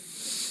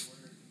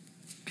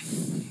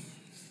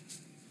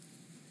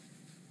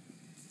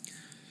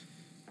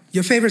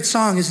 Your favorite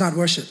song is not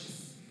worship.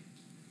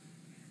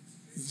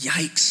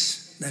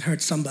 Yikes, that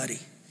hurt somebody.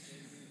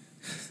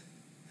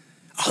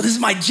 Oh, this is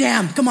my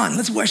jam. Come on,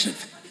 let's worship.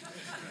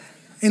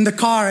 In the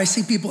car, I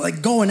see people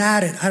like going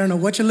at it. I don't know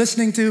what you're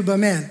listening to, but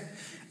man,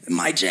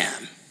 my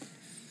jam.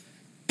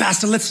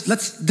 Pastor,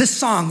 this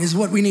song is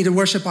what we need to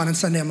worship on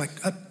Sunday. I'm like,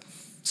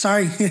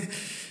 sorry,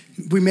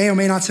 we may or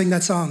may not sing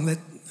that song. That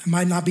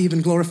might not be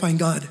even glorifying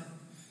God.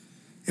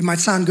 It might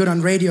sound good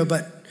on radio,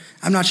 but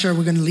I'm not sure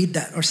we're going to lead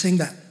that or sing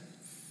that.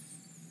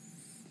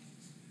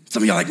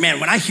 Some of you are like, man,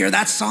 when I hear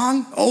that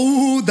song,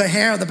 oh, the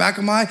hair on the back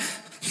of my,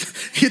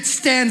 it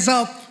stands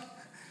up.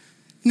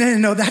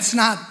 No, that's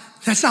not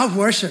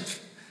worship.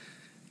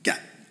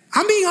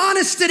 I'm being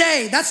honest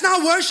today. That's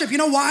not worship. You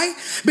know why?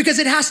 Because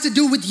it has to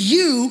do with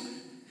you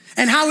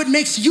and how it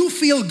makes you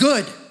feel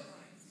good.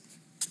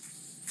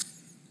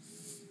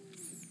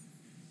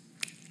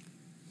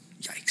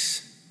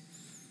 Yikes.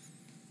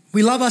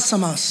 We love us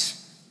some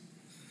us.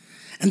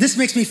 And this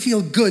makes me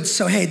feel good.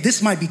 So, hey,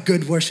 this might be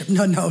good worship.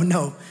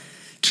 No.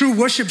 True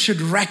worship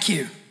should wreck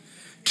you.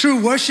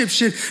 True worship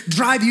should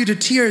drive you to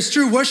tears.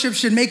 True worship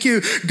should make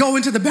you go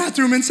into the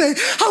bathroom and say, I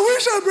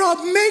wish I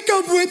brought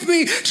makeup with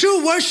me.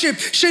 True worship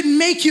should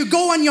make you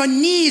go on your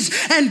knees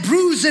and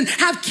bruise and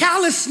have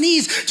callous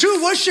knees.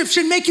 True worship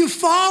should make you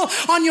fall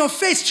on your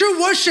face.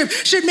 True worship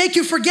should make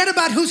you forget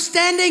about who's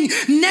standing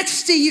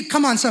next to you.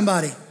 Come on,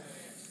 somebody.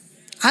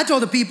 I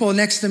told the people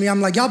next to me, I'm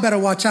like, y'all better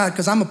watch out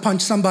because I'm going to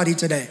punch somebody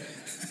today.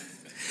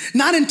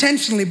 Not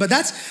intentionally, but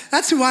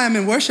that's who I am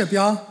in worship,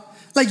 y'all.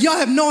 Like, y'all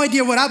have no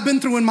idea what I've been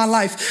through in my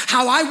life.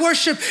 How I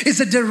worship is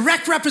a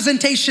direct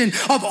representation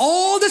of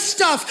all the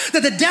stuff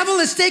that the devil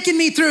has taken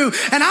me through.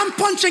 And I'm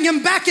punching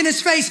him back in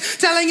his face,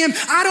 telling him,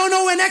 I don't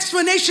owe an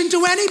explanation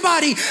to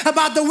anybody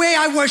about the way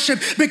I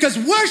worship, because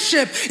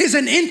worship is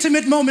an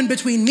intimate moment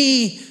between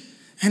me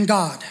and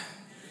God.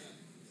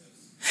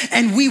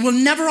 And we will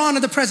never honor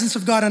the presence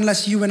of God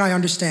unless you and I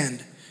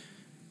understand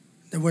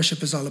that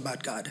worship is all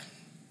about God.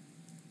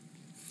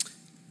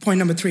 Point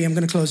number 3, I'm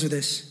going to close with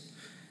this.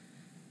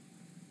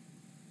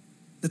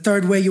 The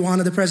third way you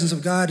honor the presence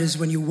of God is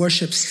when you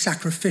worship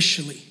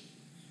sacrificially.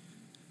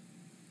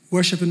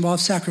 Worship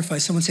involves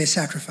sacrifice. Someone say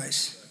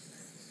sacrifice.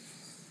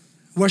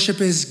 Worship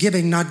is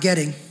giving, not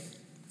getting.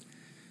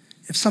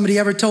 If somebody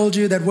ever told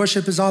you that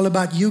worship is all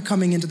about you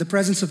coming into the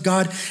presence of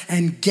God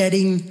and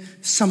getting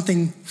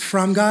something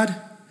from God,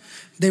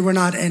 they were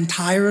not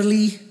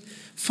entirely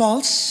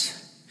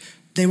false.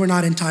 They were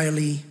not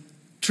entirely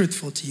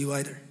truthful to you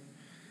either.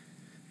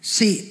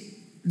 See,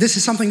 this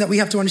is something that we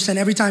have to understand.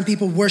 Every time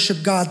people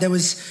worship God, there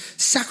was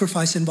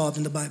sacrifice involved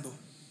in the Bible.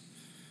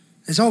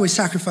 There's always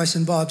sacrifice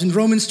involved. In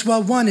Romans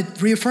 12:1,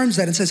 it reaffirms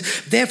that and says,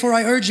 therefore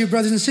I urge you,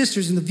 brothers and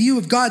sisters, in the view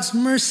of God's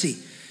mercy,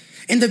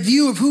 in the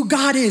view of who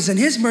God is and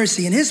his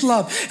mercy and his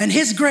love and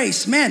his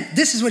grace, man,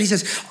 this is what he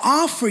says,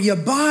 offer your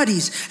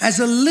bodies as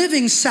a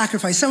living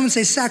sacrifice. Someone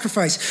say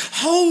sacrifice,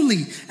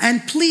 holy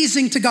and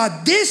pleasing to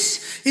God.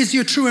 This is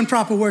your true and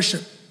proper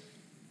worship.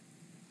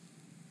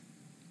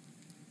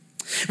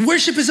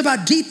 Worship is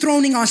about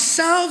dethroning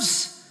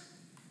ourselves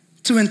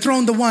to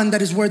enthrone the one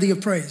that is worthy of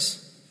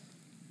praise.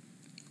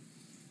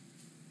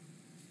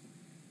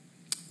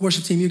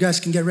 Worship team, you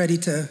guys can get ready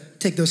to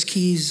take those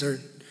keys,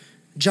 or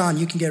John,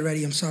 you can get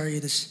ready. I'm sorry.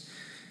 This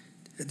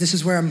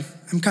is where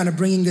I'm kind of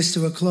bringing this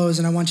to a close,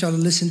 and I want y'all to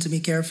listen to me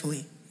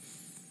carefully.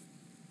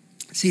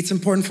 See, it's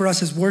important for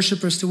us as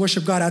worshipers to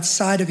worship God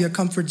outside of your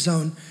comfort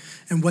zone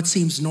and what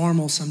seems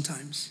normal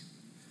sometimes.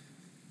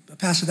 But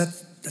Pastor,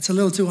 that's a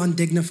little too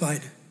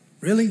undignified.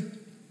 Really?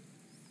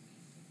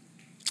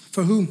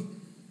 For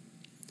whom?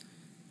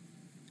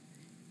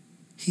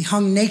 He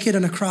hung naked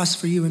on a cross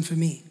for you and for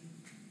me.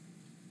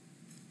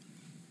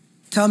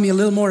 Tell me a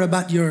little more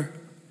about your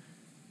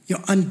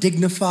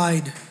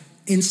undignified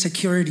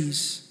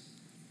insecurities.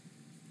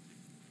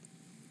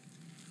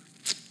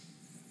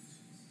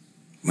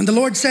 When the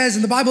Lord says,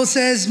 and the Bible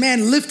says,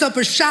 man, lift up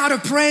a shout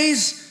of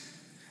praise,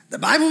 the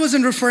Bible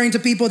wasn't referring to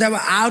people that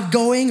were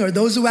outgoing or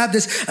those who have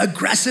this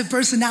aggressive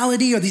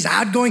personality or these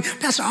outgoing,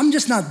 Pastor, I'm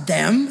just not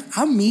them.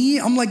 I'm me.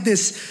 I'm like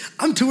this.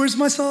 I'm towards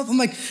myself. I'm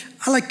like,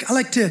 I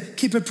like to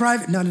keep it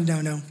private.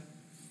 No.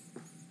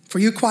 For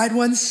you quiet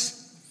ones,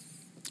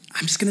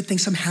 I'm just going to think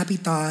some happy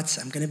thoughts.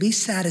 I'm going to be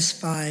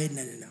satisfied.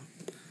 No.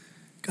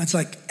 God's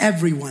like,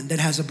 everyone that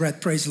has a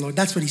breath, praise the Lord.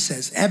 That's what he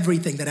says.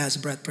 Everything that has a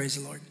breath, praise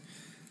the Lord.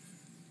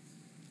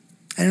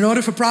 And in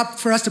order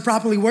for us to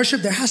properly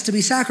worship, there has to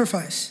be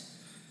sacrifice.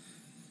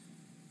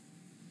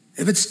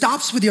 If it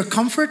stops with your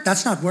comfort,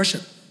 that's not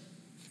worship.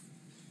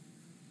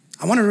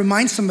 I want to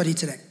remind somebody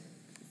today.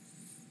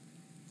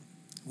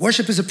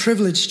 Worship is a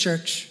privilege,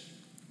 church.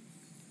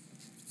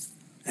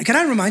 And can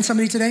I remind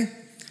somebody today?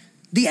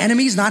 The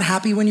enemy is not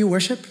happy when you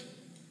worship.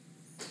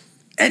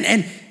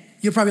 And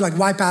you're probably like,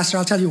 why, Pastor?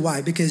 I'll tell you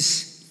why.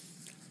 Because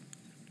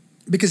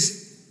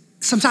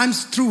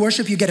sometimes through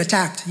worship you get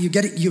attacked.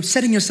 You're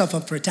setting yourself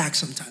up for attack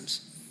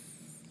sometimes.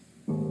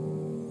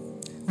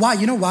 Why?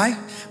 You know why?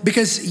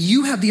 Because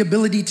you have the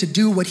ability to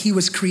do what he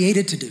was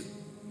created to do.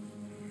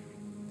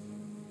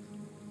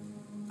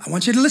 I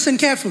want you to listen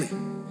carefully.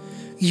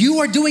 You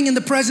are doing in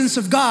the presence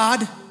of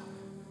God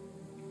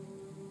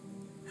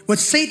what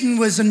Satan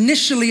was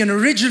initially and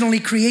originally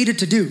created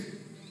to do.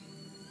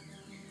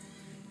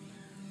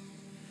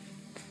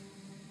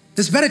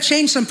 This better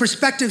change some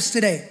perspectives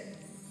today.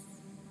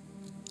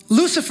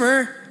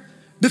 Lucifer,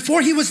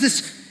 before he was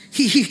this,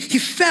 he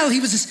fell,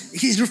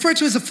 he's referred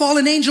to as a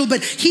fallen angel,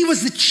 but he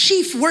was the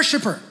chief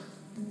worshiper.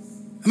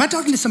 Am I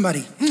talking to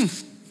somebody?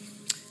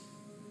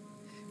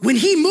 When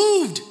he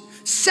moved,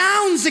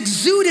 sounds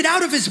exuded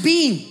out of his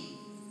being.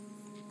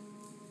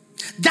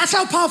 That's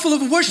how powerful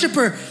of a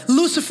worshiper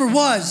Lucifer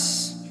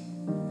was.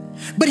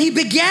 But he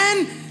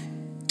began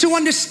to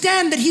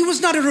understand that he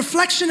was not a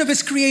reflection of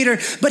his creator,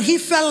 but he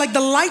felt like the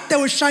light that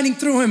was shining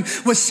through him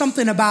was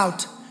something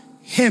about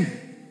him.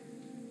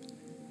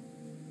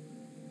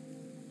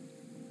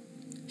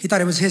 He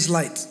thought it was his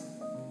light.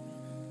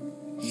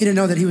 He didn't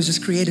know that he was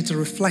just created to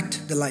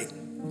reflect the light.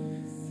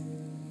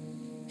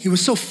 He was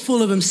so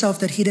full of himself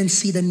that he didn't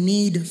see the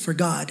need for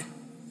God.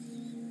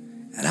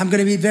 And I'm going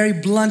to be very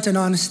blunt and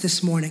honest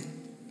this morning.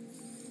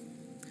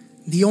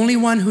 The only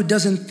one who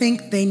doesn't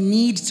think they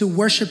need to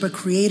worship a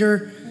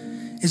creator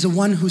is the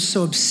one who's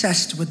so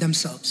obsessed with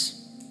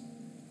themselves.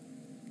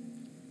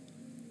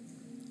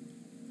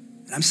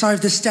 And I'm sorry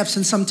if this steps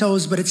on some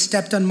toes, but it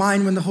stepped on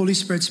mine when the Holy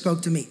Spirit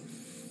spoke to me.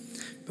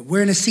 But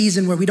we're in a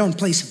season where we don't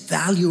place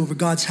value over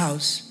God's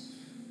house.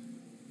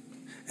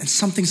 And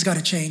something's got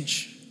to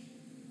change.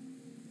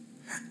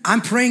 I'm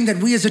praying that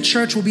we as a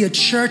church will be a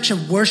church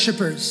of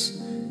worshipers.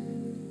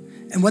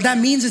 And what that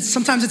means is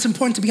sometimes it's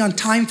important to be on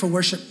time for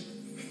worship.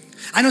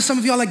 I know some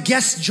of y'all are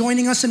guests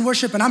joining us in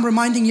worship, and I'm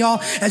reminding y'all,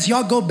 as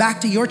y'all go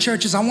back to your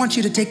churches, I want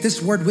you to take this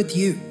word with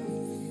you.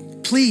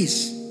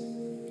 Please.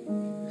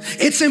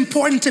 It's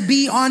important to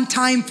be on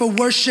time for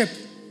worship.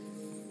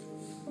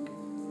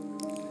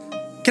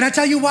 Can I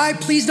tell you why?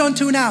 Please don't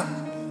tune out.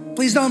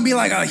 Please don't be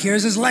like, oh,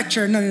 here's his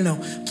lecture. No.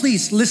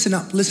 Please listen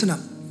up.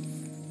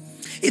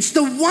 It's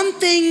the one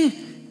thing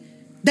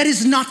that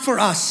is not for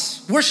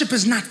us. Worship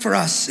is not for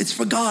us. It's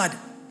for God.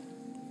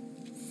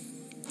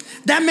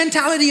 That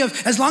mentality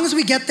of as long as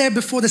we get there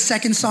before the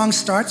second song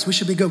starts, we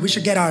should be good. We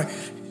should get our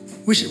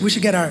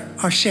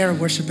share of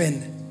worship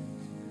in.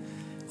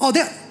 Oh,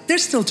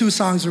 there's still 2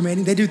 songs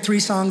remaining. They do 3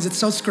 songs. It's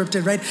so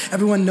scripted, right?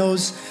 Everyone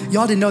knows.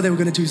 Y'all didn't know they were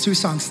going to do 2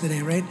 songs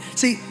today, right?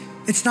 See,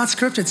 it's not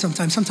scripted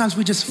sometimes. Sometimes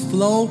we just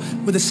flow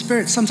with the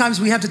Spirit. Sometimes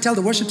we have to tell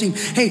the worship team,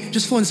 hey,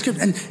 just flow in the script.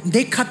 And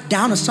they cut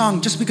down a song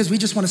just because we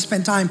just want to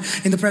spend time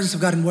in the presence of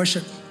God and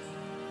worship.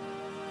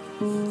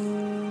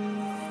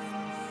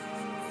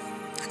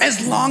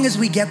 As long as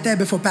we get there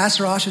before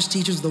Pastor Ashish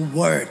teaches the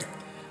word,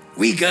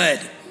 we good.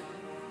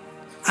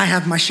 I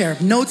have my share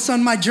of notes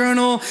on my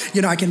journal.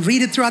 I can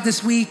read it throughout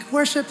this week.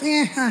 Worship,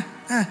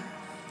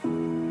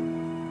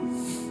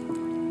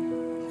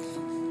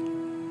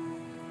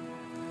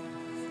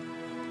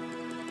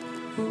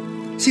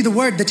 See,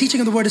 the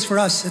teaching of the word is for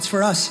us. It's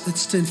for us.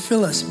 It's to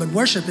fill us. But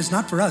worship is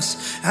not for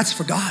us. That's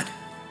for God.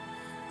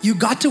 You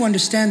got to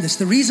understand this.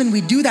 The reason we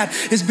do that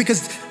is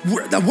because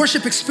the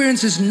worship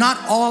experience is not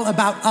all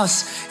about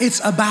us. It's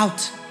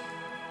about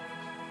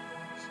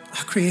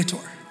our Creator.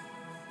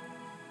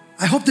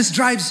 I hope this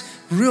drives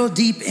real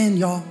deep in,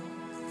 y'all.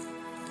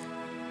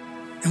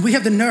 And we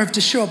have the nerve to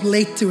show up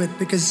late to it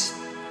because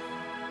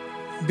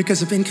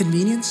of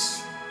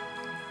inconvenience.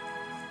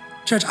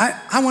 Church,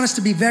 I want us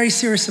to be very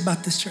serious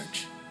about this,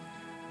 church.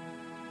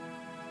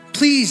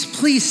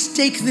 Please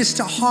take this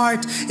to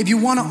heart. If you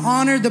want to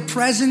honor the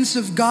presence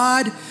of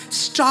God,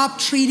 stop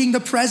treating the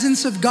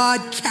presence of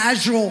God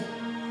casual.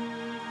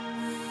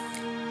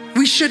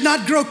 We should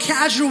not grow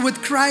casual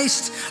with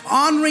Christ.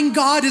 Honoring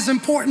God is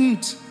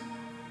important.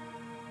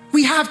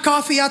 We have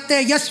coffee out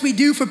there. Yes, we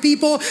do. For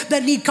people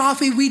that need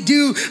coffee, we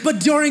do. But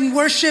during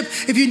worship,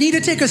 if you need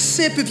to take a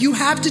sip, if you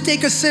have to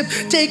take a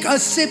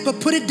sip, but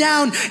put it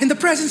down in the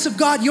presence of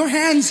God. Your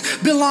hands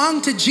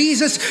belong to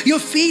Jesus. Your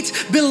feet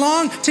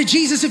belong to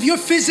Jesus. If you're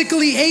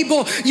physically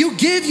able, you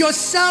give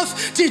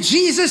yourself to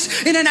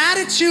Jesus in an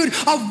attitude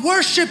of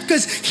worship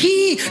because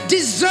He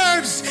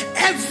deserves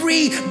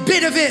every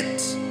bit of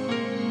it.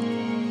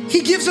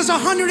 He gives us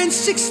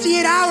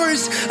 168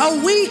 hours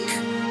a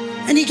week.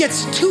 And He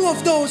gets 2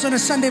 of those on a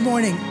Sunday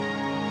morning.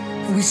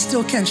 And we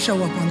still can't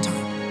show up on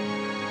time.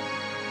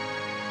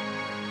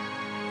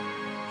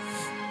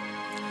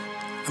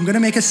 I'm going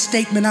to make a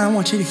statement. I don't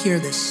want you to hear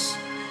this.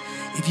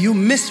 If you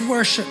miss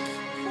worship,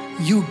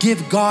 you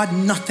give God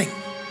nothing.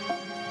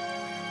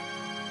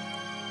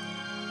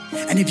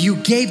 And if you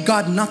gave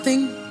God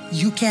nothing,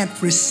 you can't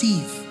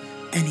receive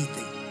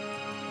anything.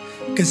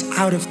 Because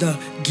out of the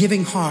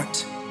giving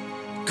heart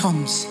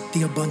comes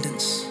the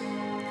abundance.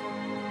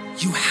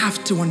 You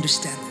have to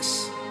understand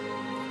this.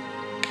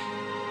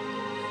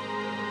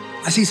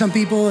 I see some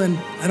people and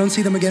I don't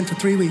see them again for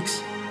 3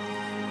 weeks.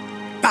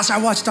 Pastor, I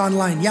watched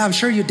online. Yeah, I'm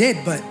sure you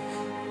did, but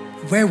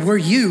where were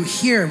you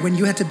here when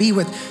you had to be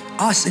with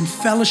us in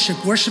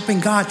fellowship, worshiping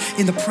God,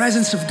 in the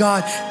presence of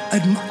God?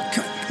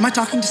 Am I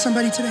talking to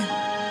somebody today?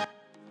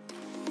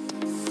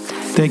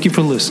 Thank you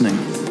for listening.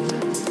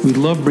 We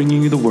love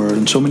bringing you the word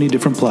on so many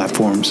different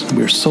platforms.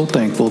 We are so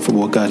thankful for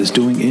what God is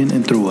doing in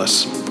and through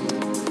us.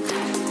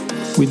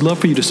 We'd love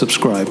for you to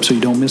subscribe so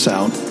you don't miss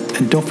out,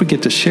 and don't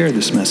forget to share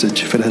this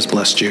message if it has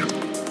blessed you.